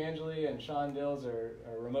 Kim Angeli and Sean Dills are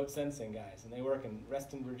remote sensing guys, and they work in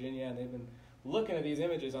Reston, Virginia, and they've been looking at these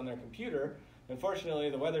images on their computer. Unfortunately,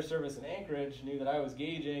 the Weather Service in Anchorage knew that I was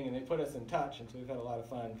gauging, and they put us in touch, and so we've had a lot of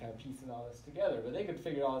fun kind of piecing all this together. But they could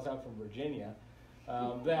figure all this out from Virginia,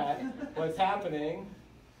 that what's happening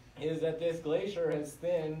is that this glacier has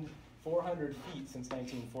thinned 400 feet since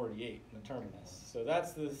 1948 in the terminus. So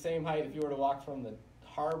that's the same height if you were to walk from the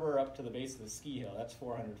harbor up to the base of the ski hill. That's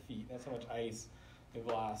 400 feet. That's how much ice we've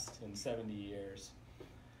lost in 70 years.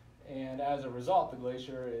 And as a result, the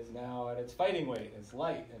glacier is now at its fighting weight. It's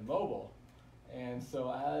light and mobile. And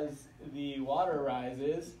so as the water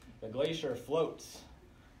rises, the glacier floats.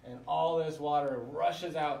 And all this water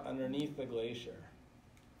rushes out underneath the glacier.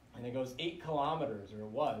 And it goes 8 kilometers, or it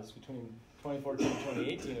was, between 2014 and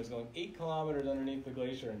 2018. It was going 8 kilometers underneath the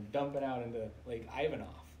glacier and dumping out into Lake Ivanov,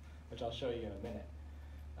 which I'll show you in a minute.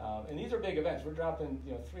 And these are big events. We're dropping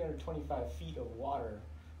 325 feet of water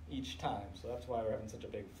each time, so that's why we're having such a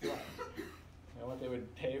big flood. You know what they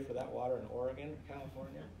would pay for that water in Oregon or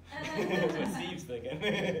California? That's what Steve's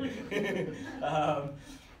thinking.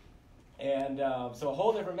 So a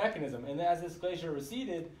whole different mechanism. And as this glacier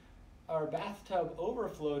receded, our bathtub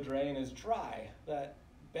overflow drain is dry. That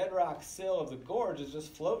bedrock sill of the gorge is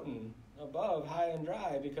just floating above, high and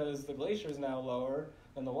dry, because the glacier is now lower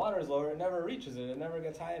and the water is lower. It never reaches it. It never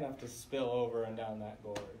gets high enough to spill over and down that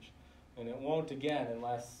gorge. And it won't again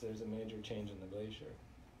unless there's a major change in the glacier.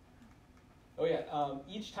 Oh yeah,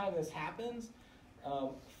 each time this happens,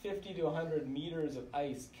 50 to 100 meters of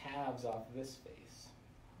ice calves off this face.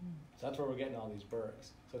 So that's where we're getting all these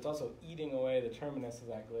bergs. So it's also eating away the terminus of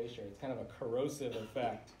that glacier. It's kind of a corrosive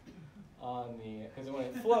effect on because when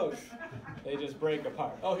it floats, they just break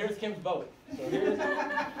apart. Oh, here's Kim's boat. So this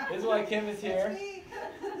is why Kim is here.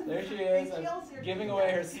 There she is, giving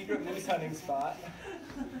away her secret moose hunting spot.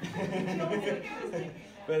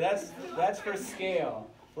 But that's for scale.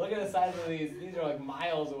 Look at the size of these. These are like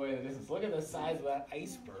miles away in the distance. Look at the size of that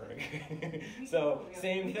iceberg. So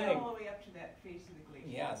same thing. All the way up to that face of the glacier.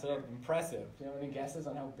 Yeah, so impressive. Do you have any guesses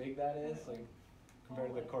on how big that is, like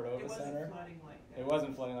compared to the Cordova Center? It wasn't flooding like that. It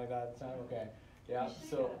wasn't flooding like that at the time. Okay. Yeah.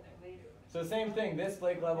 So same thing. This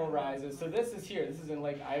lake level rises. So this is here. This is in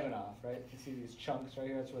Lake Ivanov, right? You see these chunks right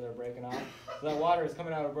here. That's where they're breaking off. So that water is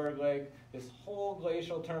coming out of Berg Lake. This whole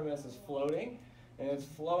glacial terminus is floating. And it's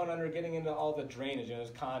flowing under, getting into all the drainage. You know,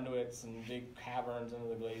 there's conduits and big caverns under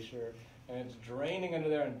the glacier. And it's draining under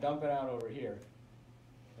there and dumping out over here.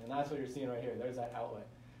 And that's what you're seeing right here. There's that outlet.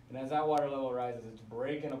 And as that water level rises, it's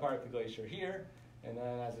breaking apart the glacier here. And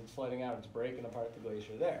then as it's flooding out, it's breaking apart the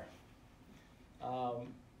glacier there.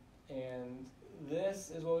 And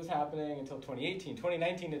this is what was happening until 2018.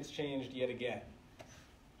 2019, it's changed yet again.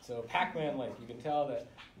 So Pac-Man Lake, you can tell that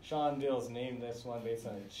Sean Dills named this one based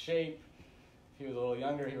on its shape. If he was a little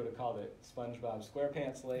younger, he would have called it SpongeBob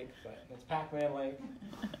SquarePants Lake, but it's Pac-Man Lake.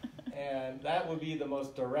 And that would be the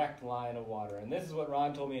most direct line of water. And this is what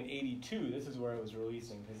Ron told me in '82. This is where it was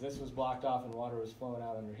releasing, because this was blocked off and water was flowing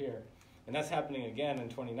out under here. And that's happening again in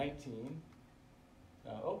 2019.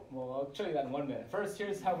 Well, I'll show you that in 1 minute. First,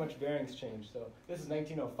 here's how much Bering's changed. So this is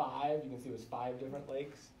 1905. You can see it was 5 different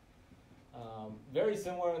lakes. Very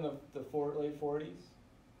similar in the late 40s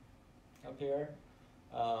up here.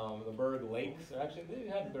 The Berg Lakes. Actually, they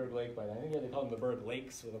had Berg Lake by then. I think they called them the Berg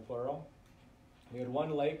Lakes with a plural. We had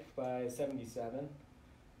 1 lake by 77.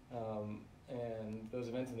 and those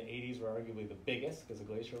events in the 80s were arguably the biggest because the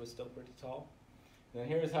glacier was still pretty tall. And then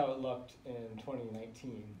here's how it looked in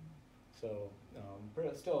 2019. So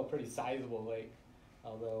still a pretty sizable lake,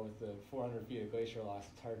 although with the 400 feet of glacier loss,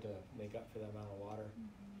 it's hard to make up for that amount of water.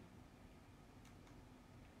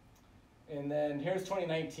 And then here's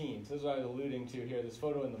 2019. So this is what I was alluding to here, this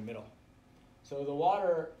photo in the middle. So the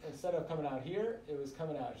water, instead of coming out here, it was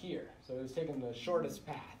coming out here. So it was taking the shortest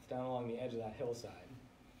path down along the edge of that hillside.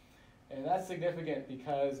 And that's significant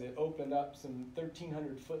because it opened up some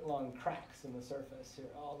 1,300 foot long cracks in the surface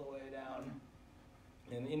here all the way down,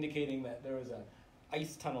 and indicating that there was an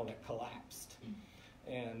ice tunnel that collapsed.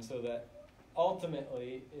 And so that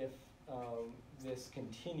ultimately, if this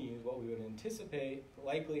continues, what we would anticipate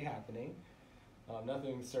likely happening,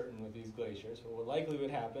 nothing's certain with these glaciers, but what likely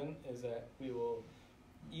would happen is that we will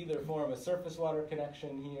either form a surface water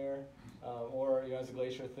connection here, or as the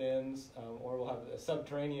glacier thins, or we'll have a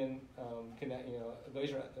subterranean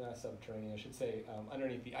glacier, not subterranean, I should say,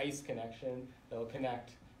 underneath the ice connection that will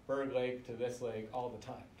connect Berg Lake to this lake all the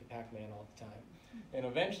time, to Pac-Man all the time. And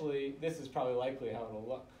eventually, this is probably likely how it'll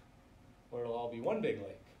look, where it'll all be one big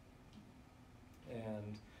lake.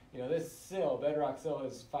 And this sill, bedrock sill,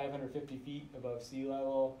 is 550 feet above sea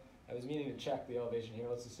level. I was meaning to check the elevation here.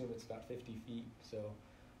 Let's assume it's about 50 feet. So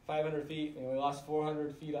 500 feet, we lost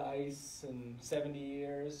 400 feet of ice in 70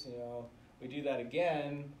 years. We do that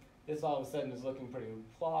again, this all of a sudden is looking pretty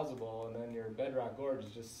plausible, and then your bedrock gorge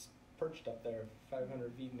is just perched up there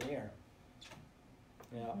 500 feet in the air.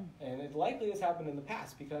 Yeah, and it likely has happened in the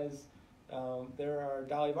past because there are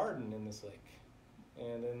Dolly Varden in this lake,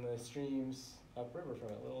 and in the streams upriver from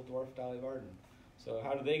it, little dwarf Dolly Varden. So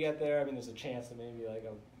how do they get there? I mean, there's a chance that maybe like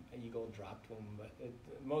an eagle dropped them, but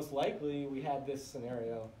most likely we had this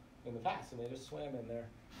scenario in the past, and they just swam in there,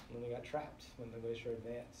 and then they got trapped when the glacier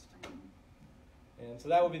advanced. And so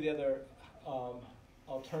that would be the other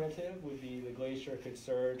alternative, would be the glacier could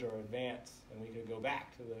surge or advance, and we could go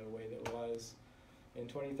back to the way that it was in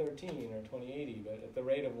 2013 or 2080, but at the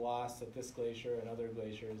rate of loss at this glacier and other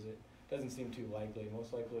glaciers, it doesn't seem too likely.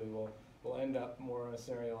 Most likely we'll end up more in a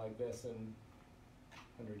scenario like this in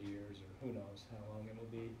 100 years, or who knows how long it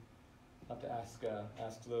will be. I'll have to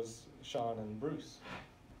ask those, Sean and Bruce.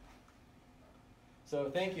 So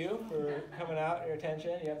thank you for coming out, your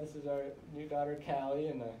attention. Yeah, this is our new daughter, Callie,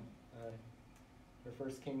 and her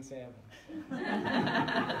first king salmon.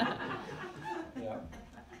 Yeah.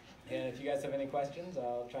 And if you guys have any questions,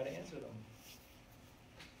 I'll try to answer them.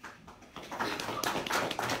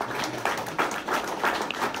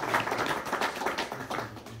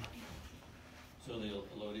 So the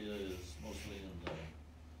Alodia is mostly in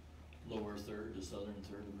the lower third, the southern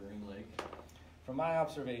third of Bering Lake? From my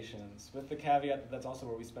observations, with the caveat that that's also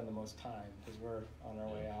where we spend the most time, because we're on our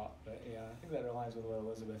way out. But yeah, I think that aligns with what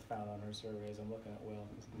Elizabeth found on her surveys. I'm looking at Will,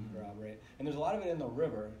 just to corroborate. And there's a lot of it in the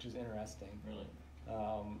river, which is interesting. Really?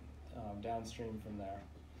 Downstream from there.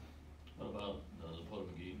 What about the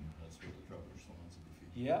Potawatomi? That's what the tropical swans of the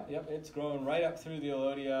feed. Yep, it's growing right up through the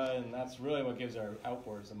Alodia, and that's really what gives our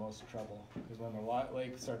outboards the most trouble. Because when the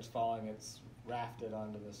lake starts falling, it's rafted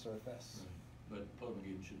onto the surface. Right. But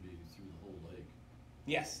Potawatomi should be through the whole lake.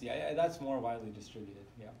 Yes, yeah, that's more widely distributed.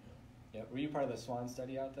 Yeah. Were you part of the swan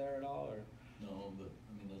study out there at all, or? No, but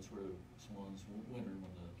I mean that's where swans winter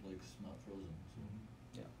when the lake's not frozen. So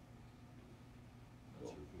yeah.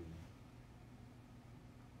 That's their food.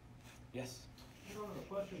 Yes. I don't have a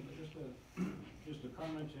question, but just a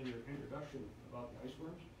comment in your introduction about the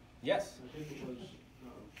iceworms. Yes. I think it was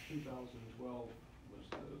 2012 was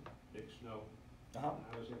the big snow. Uh-huh.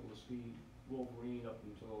 And I was able to ski Wolverine up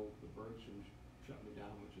until the birds shut me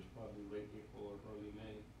down, which is probably late April or early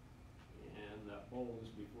May. And that bowl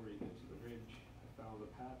is before you get to the ridge. I found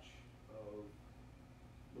a patch of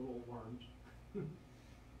little worms.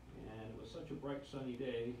 And it was such a bright sunny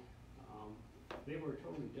day, they were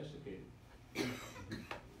totally desiccated.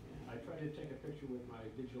 And I tried to take a picture with my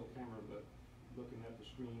digital camera, but looking at the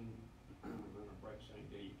screen on a bright sunny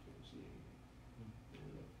day, you can't see anything.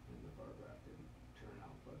 And the photograph didn't turn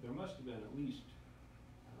out. But there must have been at least,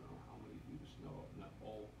 I don't know how many feet of snow up in that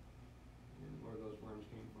bowl. And where those worms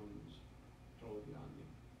came from is totally beyond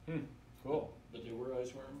me. Cool. But they were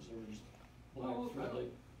ice worms, or just black Well, friendly?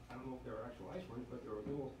 I don't know if they were actual ice worms, but they were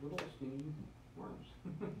little skinny worms.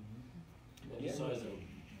 What the size of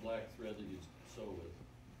black thread that you sew with?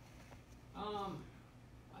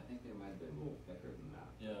 I think they might have been a little thicker than that.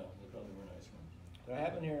 Yeah, they probably weren't ice worms. So I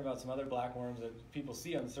have been hearing about some other black worms that people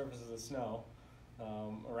see on the surface of the snow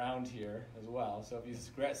around here as well. So if you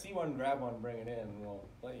see one, grab one, bring it in, and we'll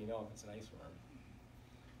let you know if it's an ice worm.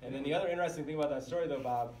 And then the other interesting thing about that story, though,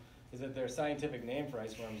 Bob, is that their scientific name for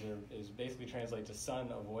ice worms is basically translates to sun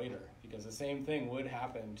avoider, because the same thing would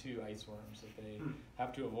happen to ice worms if they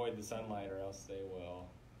have to avoid the sunlight, or else they will,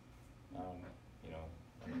 you know,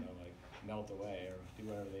 I don't know, like melt away or do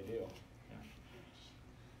whatever they do.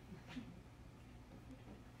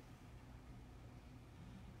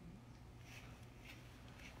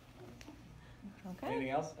 Okay. Anything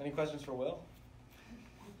else? Any questions for Will?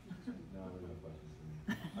 No, there's no questions.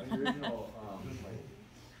 On the original like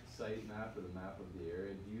site map or the map of the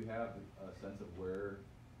area, do you have a sense of where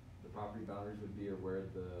the property boundaries would be, or where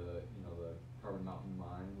the the Carbon Mountain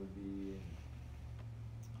line would be?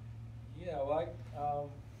 Yeah, well,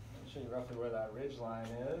 I'll show you roughly where that ridge line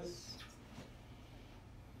is.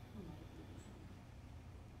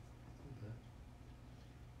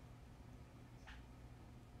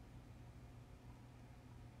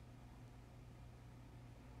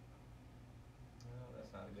 No,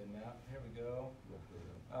 that's not a good map. Here we go.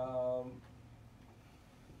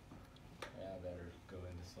 Yeah, I better go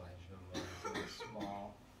into slideshow mode. It's really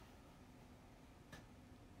small.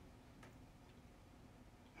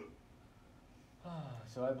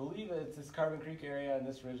 So I believe it's this Carbon Creek area, and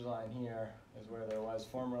this ridge line here is where there was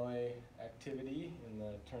formerly activity in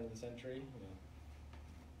the turn of the century,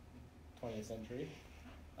 20th century.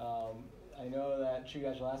 I know that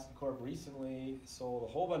Chugach Alaska Corp recently sold a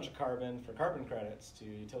whole bunch of carbon for carbon credits to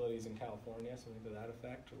utilities in California, something to that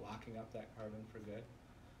effect, locking up that carbon for good.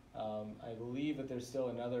 I believe that there's still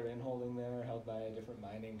another inholding there held by a different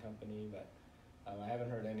mining company, but I haven't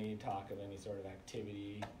heard any talk of any sort of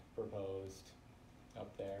activity proposed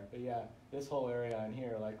up there. But yeah, this whole area in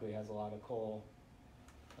here likely has a lot of coal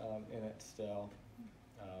in it still.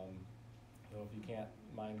 So if you can't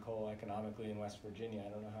mine coal economically in West Virginia, I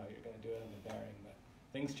don't know how you're going to do it in the Bering, but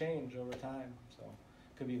things change over time, so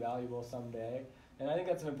it could be valuable someday. And I think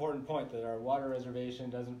that's an important point, that our water reservation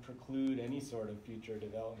doesn't preclude any sort of future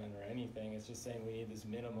development or anything. It's just saying we need this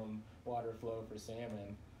minimum water flow for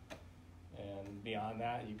salmon. And beyond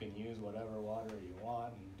that, you can use whatever water you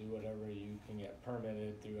want and do whatever you can get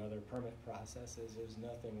permitted through other permit processes. There's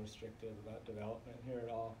nothing restrictive about development here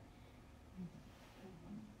at all.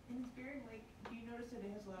 In this Bering Lake, do you notice that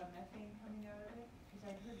it has a lot of methane coming out of it? Because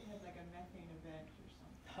I heard it had like a methane event or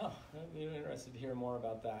something. Oh, I'd be interested to hear more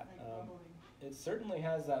about that. Like bubbling. It certainly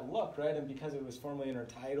has that look, right? And because it was formerly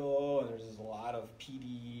intertidal, and there's just a lot of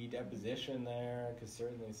PD deposition there, could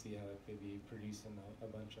certainly see how it could be producing a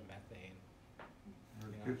bunch of methane.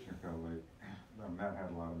 Kitchener Lake, that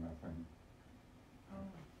had a lot of methane. Oh.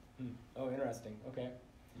 Oh, interesting. Okay.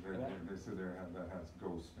 They say that has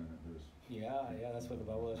ghost in it. There's Yeah, that's where the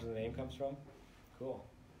bubble is, where the name comes from. Cool.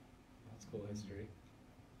 That's cool history.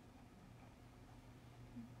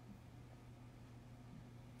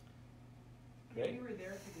 Great. We were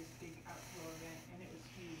there for this big outflow event, and it was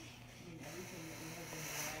huge. I mean, everything that we had been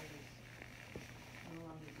dry was no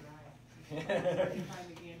longer dry. Hard to find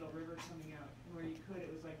the Gandel River coming out, and where you could, it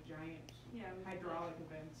was like giant hydraulic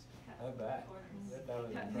events. I bet. That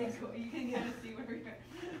was impressive. You can get to see where we are.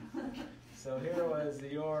 So here was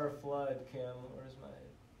your flood, Kim. Where's my...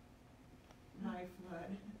 My flood.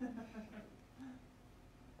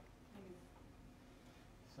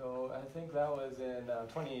 So I think that was in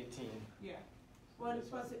 2018. Yeah. Well, and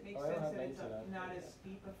plus it makes Oh, I don't sense have that it's nights on. not as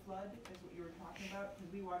steep a flood as what you were talking about,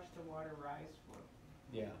 because we watched the water rise for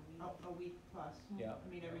Yeah. a week plus. Yeah. I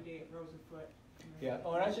mean, every day it rose a foot. Yeah.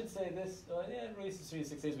 Oh, and I should say this. Yeah, it releases 3 to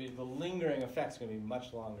 6 days, but the lingering effect's going to be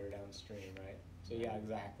much longer downstream, right? So yeah,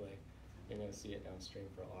 exactly. You're going to see it downstream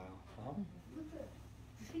for a while. With the,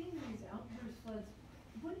 seeing these outburst floods,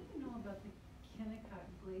 what do you know about the Kennecott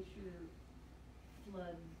Glacier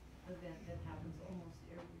flood event that happens almost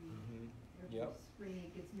every Yep.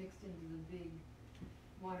 spring? It gets mixed into the big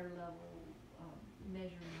water level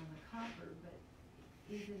measuring on the copper, but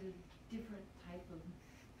is it a different type of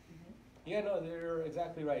event? Yeah, no, you're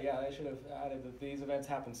exactly right. Yeah, I should have added that these events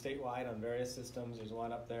happen statewide on various systems. There's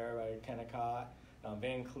one up there by Kennecott.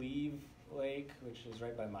 Van Cleve Lake, which is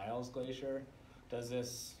right by Miles Glacier, does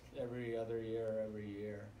this every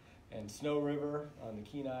year. And Snow River on the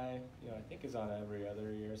Kenai, I think is on an every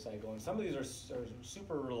other year cycle. And some of these are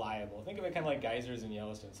super reliable. Think of it kind of like geysers in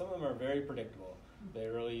Yellowstone. Some of them are very predictable. They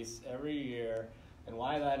release every year. And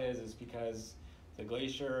why that is because the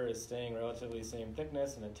glacier is staying relatively the same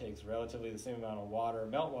thickness, and it takes relatively the same amount of water,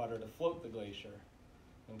 meltwater, to float the glacier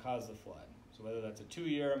and cause the flood. So whether that's a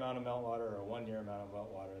 2-year amount of meltwater or a 1-year amount of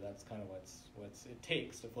meltwater, that's kind of what's it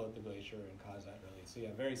takes to float the glacier and cause that release. So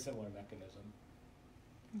yeah, very similar mechanism.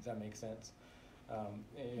 Does that make sense? Yeah,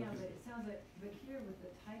 but it sounds like, but here with the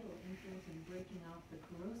tidal influence and breaking off the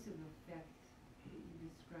corrosive effect that you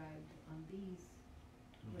described on these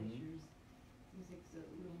glaciers, seems like it's a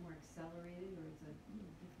little more accelerated, or it's a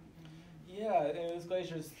little different dynamic. Yeah, and this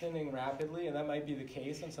glacier is thinning rapidly, and that might be the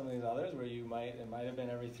case on some of these others where it might have been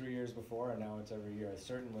every 3 years before, and now it's every year.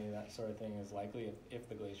 Certainly that sort of thing is likely if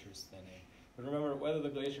the glacier is thinning. But remember, whether the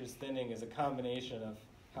glacier is thinning is a combination of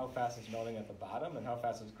how fast it's melting at the bottom and how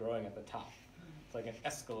fast it's growing at the top. It's like an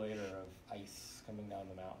escalator of ice coming down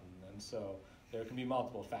the mountain, and so there can be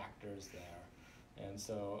multiple factors there. And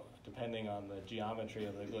so depending on the geometry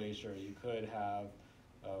of the glacier, you could have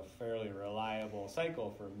a fairly reliable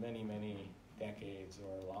cycle for many, many decades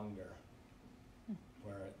or longer,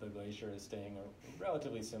 where the glacier is staying a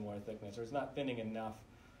relatively similar thickness, or it's not thinning enough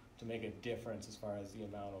to make a difference as far as the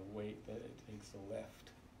amount of weight that it takes to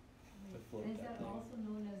lift. To float And is that that thing. also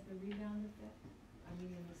known as the rebound effect? I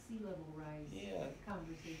mean, in the sea level rise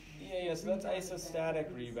conversation. Yeah, so that's rebound isostatic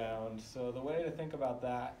effect is- rebound. So the way to think about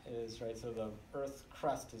that is, right, so the Earth's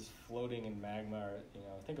crust is floating in magma, or,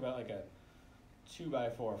 think about like a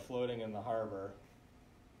 2x4 floating in the harbor,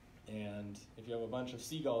 and if you have a bunch of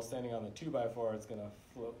seagulls standing on the 2x4, it's going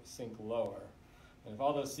to sink lower. And if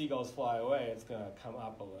all those seagulls fly away, it's going to come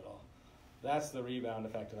up a little. That's the rebound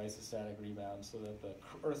effect of isostatic rebound, so that the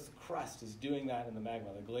Earth's crust is doing that in the magma.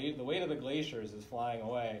 The weight of the glaciers is flying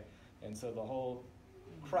away, and so the whole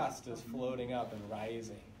crust is floating up and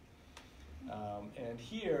rising. And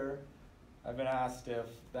here, I've been asked if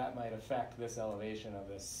that might affect this elevation of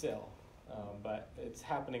this sill. But it's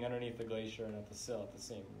happening underneath the glacier and at the sill at the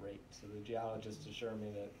same rate. So the geologists assure me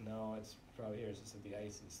that no, it's probably here, it's just that the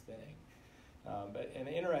ice is thinning. And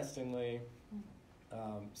interestingly,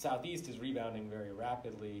 southeast is rebounding very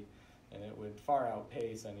rapidly, and it would far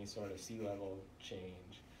outpace any sort of sea level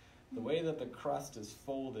change. The way that the crust is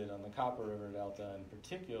folded on the Copper River Delta in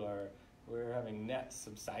particular, we're having net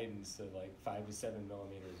subsidence of like 5 to 7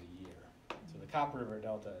 millimeters a year. So the Copper River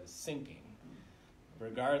Delta is sinking,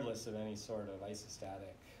 regardless of any sort of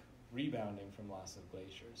isostatic rebounding from loss of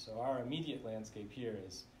glaciers. So our immediate landscape here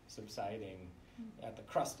is subsiding at the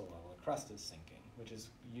crustal level. The crust is sinking, which is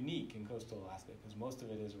unique in coastal Alaska because most of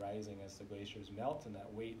it is rising as the glaciers melt and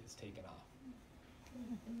that weight is taken off.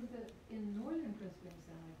 And with in northern Crispin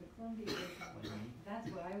Sound, like the Columbia Glacier, that's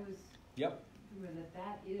what I was. Yep.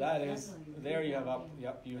 That is That is, definitely there you have up, rebounding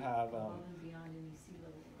yep, you have, above and beyond any sea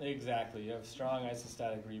level. exactly, you have strong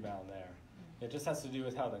isostatic rebound there. It just has to do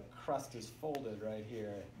with how the crust is folded right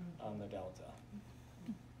here on the delta.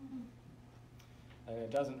 And it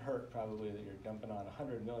doesn't hurt probably that you're dumping on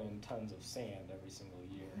 100 million tons of sand every single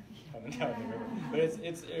year coming down the river. But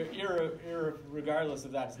it's regardless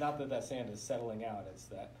of that, it's not that that sand is settling out, it's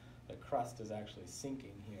that the crust is actually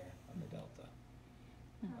sinking here on the delta,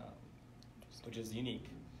 which is unique.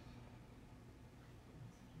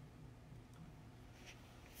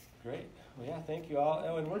 Great. Well, yeah, thank you all.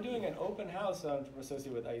 Oh, and we're doing an open house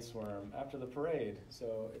associated with Iceworm after the parade.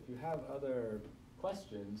 So if you have other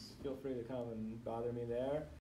questions, feel free to come and bother me there.